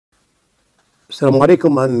Assalamu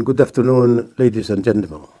alaikum and good afternoon, ladies and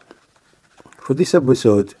gentlemen. For this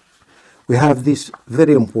episode, we have this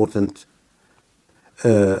very important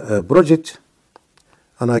project,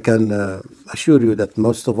 and I can assure you that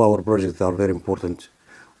most of our projects are very important,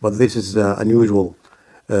 but this is unusual.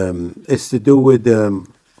 It's to do with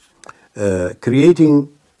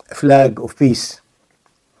creating a flag of peace.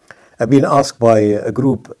 I've been asked by a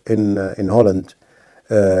group in Holland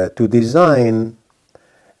to design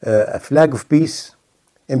a flag of peace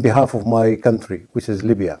in behalf of my country, which is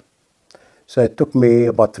Libya. So it took me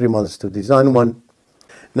about 3 months to design one.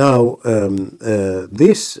 Now,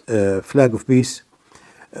 this flag of peace,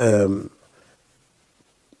 when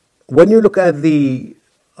you look at the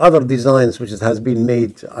other designs which has been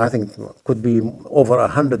made, I think could be over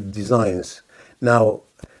 100 designs. Now,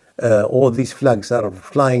 all these flags are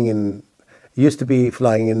flying in, used to be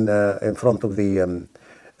flying in front of the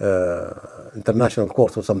international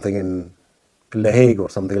court or something in The Hague or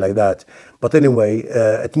something like that. But anyway,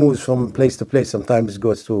 it moves from place to place. Sometimes it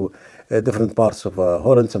goes to different parts of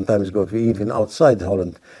Holland. Sometimes it goes even outside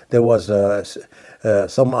Holland. There was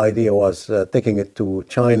some idea was taking it to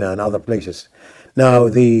China and other places. Now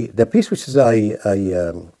the piece which is I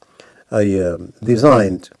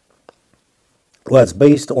designed was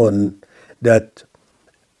based on that,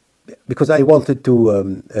 because I wanted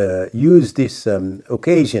to use this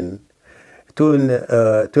occasion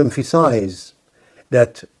to emphasize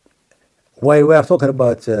that while we are talking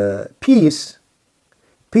about peace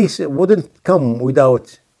wouldn't come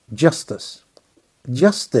without justice.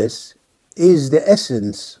 Justice is the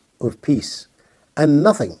essence of peace, and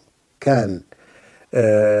nothing can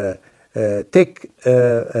take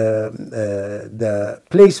the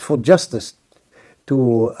place for justice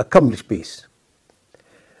to accomplish peace.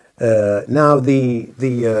 Now the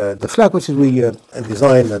flag which we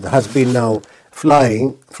designed and has been now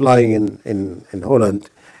flying in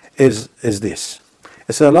Holland is this.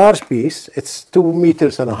 It's a large piece. It's 2.5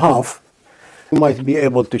 meters. We might be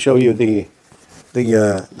able to show you the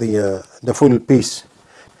full piece.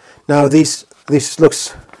 Now this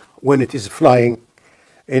looks when it is flying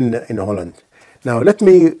in Holland. Now let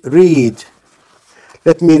me read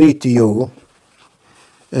to you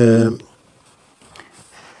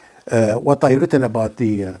what I written about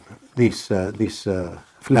this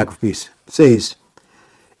flag of peace. It says,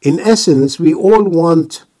 in essence, we all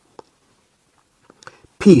want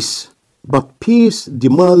peace, but peace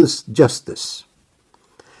demands justice.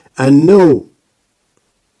 And no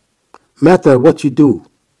matter what you do,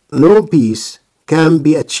 no peace can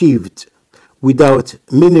be achieved without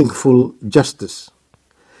meaningful justice.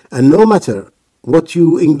 And no matter what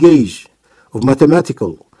you engage of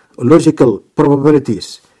mathematical or logical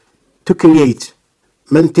probabilities to create,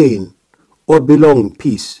 maintain, or belong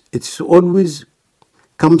peace, it always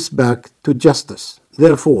comes back to justice.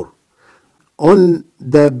 Therefore, on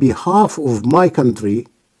the behalf of my country,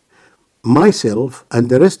 myself, and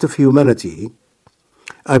the rest of humanity,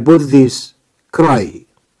 I put this cry: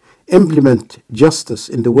 implement justice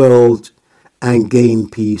in the world and gain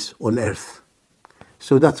peace on earth.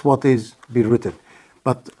 So that's what is being written.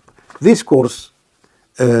 But this course,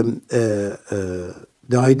 the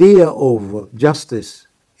idea of justice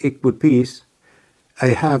equal peace, I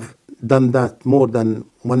have done that more than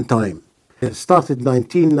one time. It started in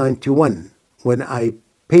 1991 when I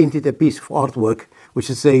painted a piece of artwork which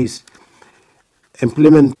says,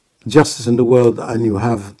 implement justice in the world and you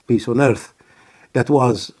have peace on earth. That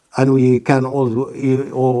was, and we can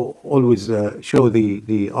always show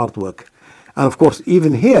the artwork. And of course,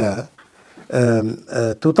 even here,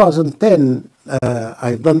 2010,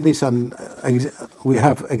 I've done this, and we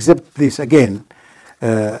have exhibited this again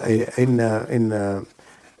in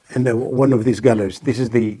one of these galleries. This is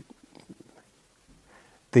the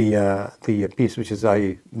piece which is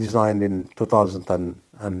I designed in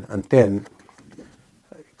 2010.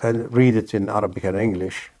 You can read it in Arabic and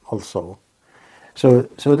English also. So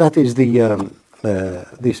that is the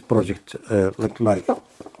this project look like.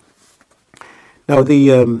 Now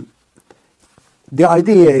the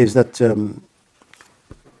idea is that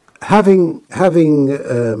having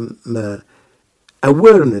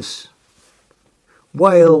awareness,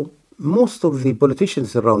 while most of the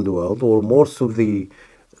politicians around the world, or most of the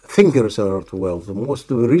thinkers around the world, or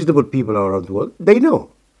most of the reasonable people around the world, they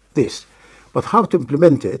know this. But how to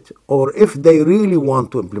implement it, or if they really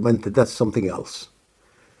want to implement it, that's something else.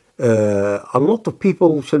 A lot of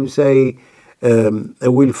people, shall we say,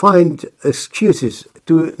 will find excuses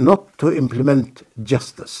not to implement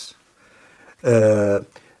justice.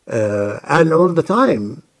 And all the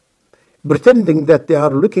time pretending that they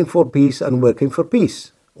are looking for peace and working for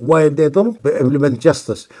peace. while they don't implement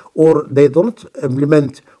justice, or they don't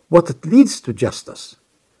implement what it leads to justice.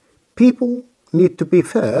 People need to be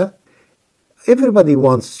fair. Everybody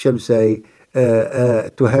wants, shall we say,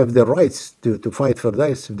 to have the rights to fight for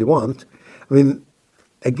rights if they want. I mean,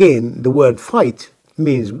 again, the word fight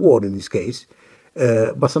means war in this case,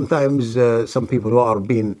 but sometimes some people who are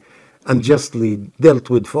being unjustly dealt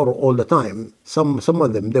with for all the time, some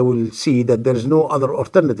of them, they will see that there is no other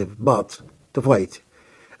alternative but to fight.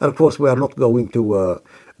 And of course, we are not going to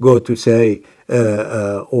go to say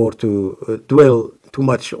or to dwell too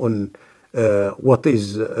much on what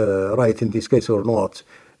is right in this case or not,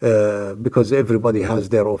 because everybody has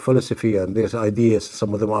their own philosophy and their ideas.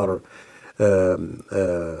 Some of them are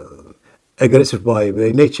aggressive by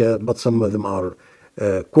nature, but some of them are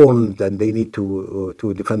cornered and they need to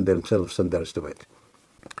defend themselves and the rest of it.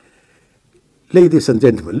 Ladies and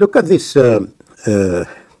gentlemen, look at this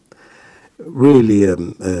really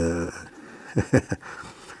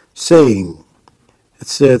saying.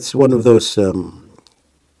 It's one of those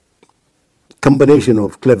combination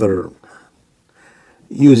of clever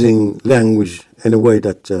using language in a way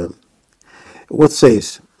that what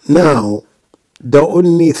says, now the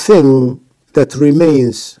only thing that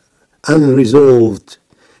remains unresolved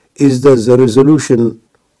is the resolution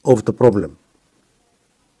of the problem.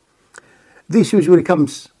 This usually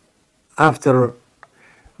comes after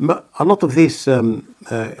a lot of these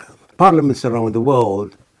parliaments around the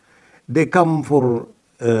world. They come for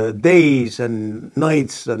days and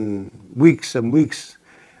nights and weeks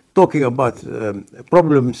talking about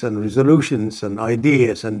problems and resolutions and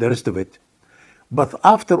ideas and the rest of it. But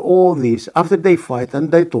after all this, after they fight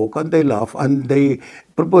and they talk and they laugh and they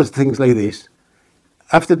propose things like this,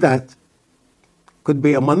 after that, could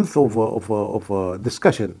be a month of a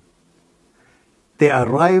discussion, they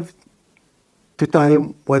arrived to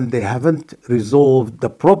time when they haven't resolved the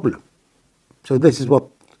problem. So this is what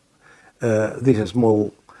this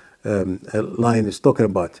small line is talking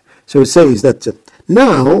about. So it says that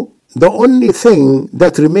now the only thing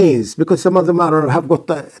that remains, because some of them have got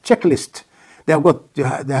a checklist. They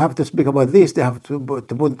have to speak about this. They have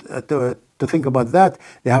to think about that.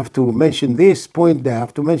 They have to mention this point. They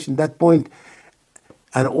have to mention that point,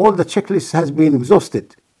 and all the checklist has been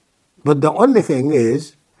exhausted. But the only thing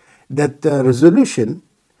is that the resolution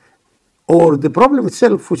or the problem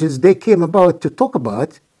itself, which is they came about to talk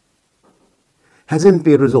about, hasn't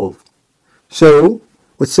been resolved. So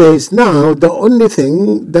it says now the only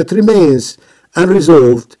thing that remains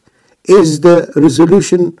unresolved is the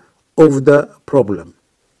resolution of the problem.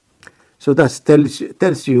 So that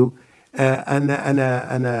tells you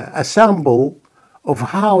a sample of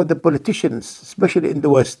how the politicians, especially in the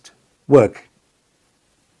West, work.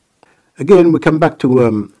 Again, we come back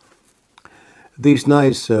to these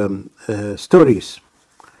nice stories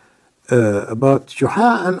about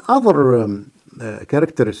Juha and other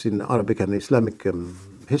characters in Arabic and Islamic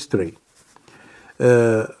history.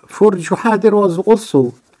 For Juha, there was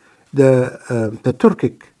also the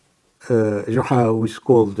Turkic Juha, which is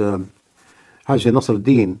called Haji Nasr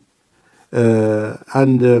al-Din,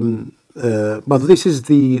 but this is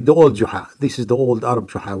the old Juha. This is the old Arab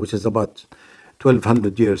Juha, which is about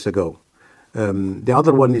 1200 years ago. The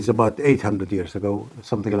other one is about 800 years ago,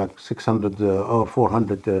 something like 600 or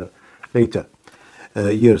 400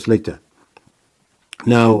 years later.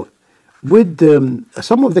 Now, with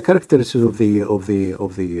some of the characteristics of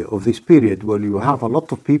this period, where you have a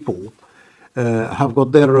lot of people have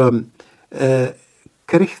got their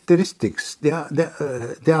characteristics. They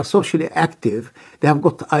are socially active. They have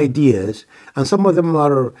got ideas, and some of them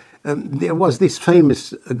are. There was this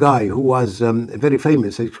famous guy who was very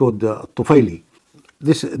famous. It's called Tufaili.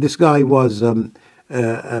 This guy was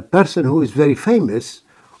a person who is very famous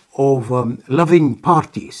of loving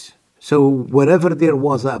parties. So wherever there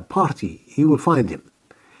was a party, he will find him.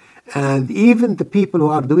 And even the people who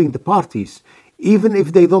are doing the parties, even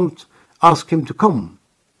if they don't ask him to come,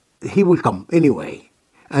 he will come anyway.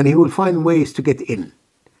 And he will find ways to get in.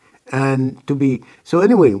 And to be... So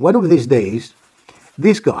anyway, one of these days,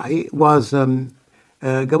 this guy was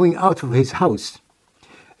going out of his house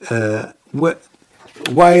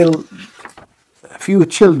while a few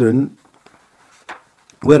children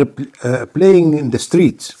were playing in the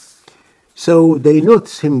streets. So they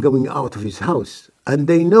notice him going out of his house, and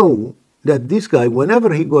they know that this guy,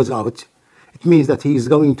 whenever he goes out, it means that he is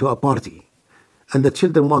going to a party. And the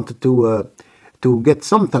children wanted to get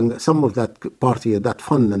some of that party, that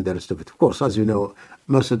fun and the rest of it. Of course, as you know,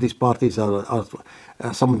 most of these parties are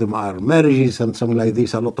some of them are marriages and something like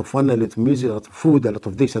this, a lot of fun, a lot of music, a lot of food, a lot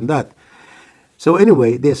of this and that. So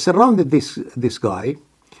anyway, they surrounded this guy,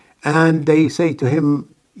 and they say to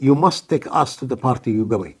him, you must take us to the party you're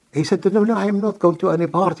going. He said, no, no, I am not going to any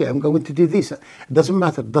party. I'm going to do this. It doesn't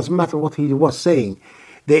matter what he was saying.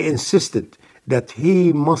 They insisted that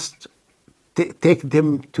he must take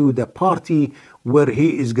them to the party where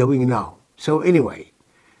he is going now. So anyway,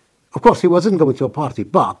 of course, he wasn't going to a party,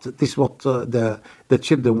 but this is what the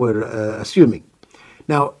children were assuming.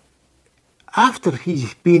 Now, after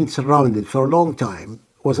he's been surrounded for a long time,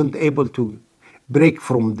 wasn't able to break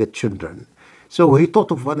from the children, so he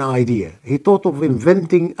thought of an idea. He thought of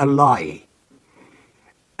inventing a lie.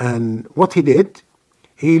 And what he did,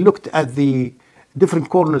 he looked at the different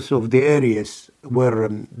corners of the areas where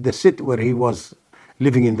the city, where he was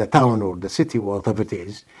living in the town or the city, whatever it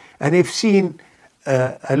is, and he's seen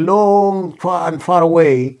a long, far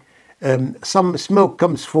away, some smoke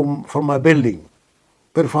comes from a building,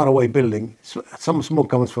 very far away building. Some smoke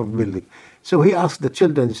comes from a building. So he asked the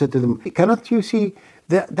children. He said to them, "Cannot you see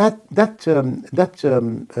that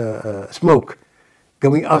smoke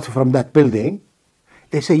going out from that building?"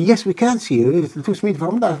 They say, "Yes, we can see it. It's too small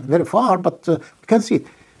from that very far, but we can see it."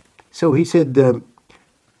 So he said,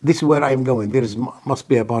 "This is where I am going. There must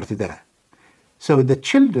be a party there." So the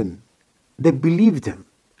children, they believed him,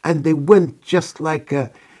 and they went just like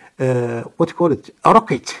a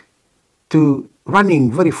rocket, to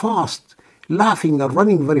running very fast, laughing and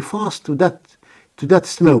running very fast to that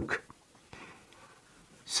smoke.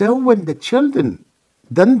 So when the children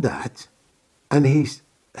done that, and he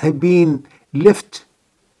had been left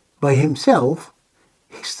by himself,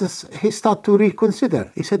 he started to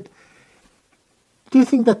reconsider. He said, "Do you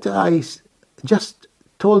think that I just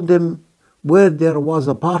told them where there was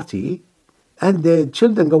a party, and the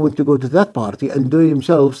children going to go to that party and do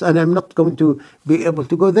themselves, and I'm not going to be able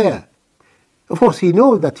to go there?" Of course, he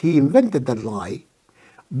knows that he invented that lie,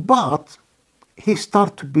 but he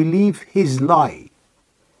started to believe his lie.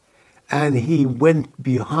 And he went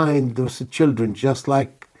behind those children just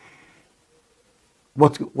like,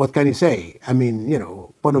 what can you say? I mean,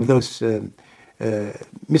 one of those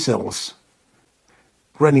missiles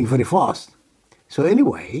running very fast. So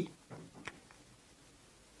anyway,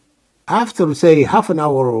 after, say, half an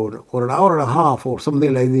hour or an hour and a half or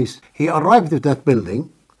something like this, he arrived at that building,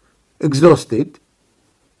 exhausted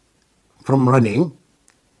from running,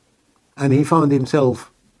 and he found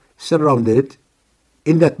himself surrounded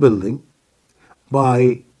in that building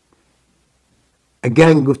by a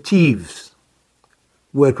gang of thieves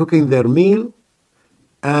who were cooking their meal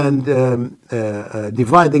and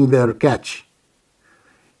dividing their catch.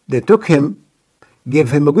 They took him, gave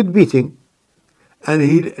him a good beating, and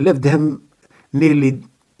he left him nearly,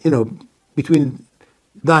 between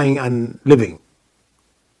dying and living,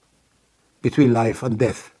 between life and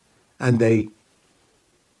death, and they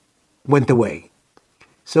went away.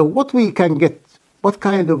 So what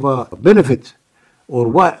kind of a benefit or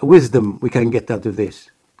wisdom we can get out of this?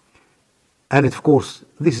 And of course,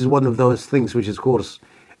 this is one of those things which is, of course,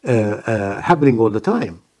 happening all the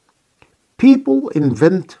time. People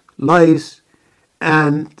invent lies,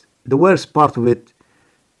 and the worst part of it,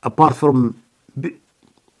 apart from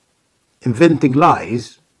inventing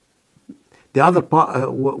lies, the other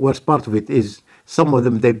worst part of it is some of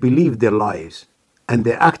them, they believe their lies and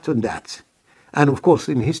they act on that. And of course,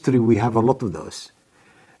 in history, we have a lot of those.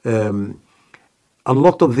 A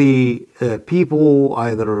lot of the people,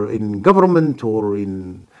 either in government or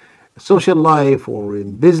in social life or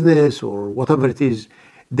in business or whatever it is,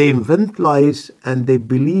 they invent lies and they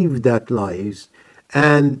believe that lies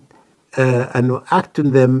and act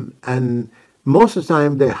on them. And most of the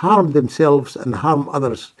time, they harm themselves and harm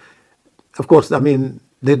others. Of course, I mean,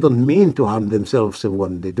 they don't mean to harm themselves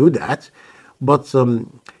when they do that, but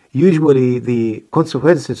usually the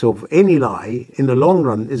consequences of any lie in the long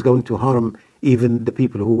run is going to harm even the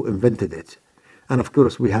people who invented it. And of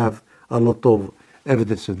course, we have a lot of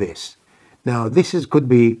evidence of this. Now, this could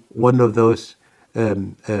be one of those,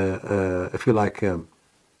 if you like,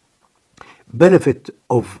 benefit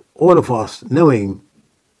of all of us knowing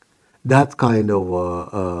that kind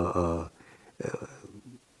of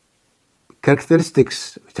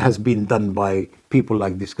characteristics which has been done by people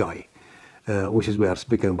like this guy, which is we are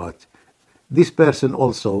speaking about. This person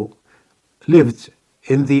also lived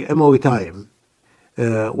in the Umayyad time.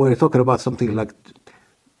 We're talking about something like,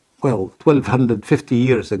 1250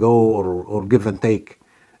 years ago, or give and take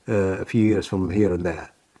a few years from here and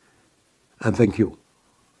there. And thank you.